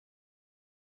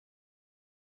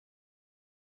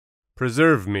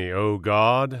Preserve me, O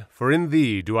God, for in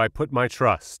thee do I put my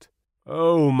trust.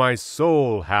 O my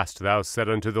soul, hast thou said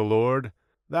unto the Lord,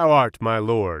 Thou art my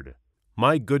Lord.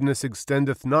 My goodness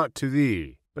extendeth not to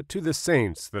thee, but to the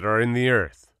saints that are in the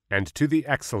earth, and to the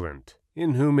excellent,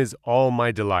 in whom is all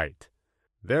my delight.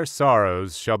 Their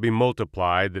sorrows shall be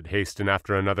multiplied that hasten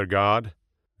after another god.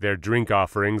 Their drink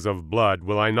offerings of blood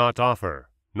will I not offer,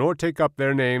 nor take up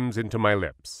their names into my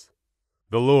lips.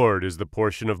 The Lord is the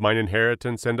portion of mine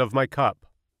inheritance and of my cup.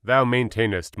 Thou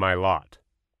maintainest my lot.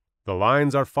 The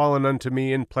lines are fallen unto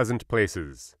me in pleasant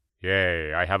places.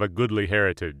 Yea, I have a goodly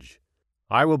heritage.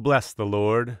 I will bless the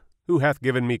Lord, who hath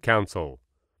given me counsel.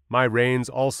 My reins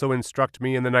also instruct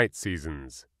me in the night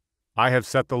seasons. I have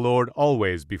set the Lord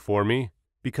always before me,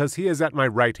 because he is at my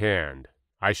right hand.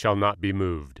 I shall not be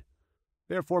moved.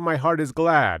 Therefore my heart is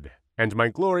glad, and my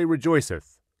glory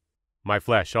rejoiceth. My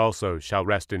flesh also shall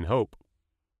rest in hope.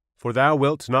 For thou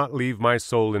wilt not leave my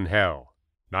soul in hell,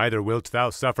 neither wilt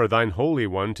thou suffer thine Holy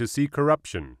One to see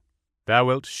corruption. Thou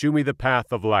wilt shew me the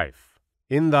path of life.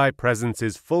 In thy presence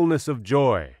is fullness of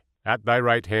joy. At thy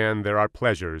right hand there are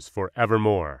pleasures for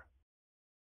evermore.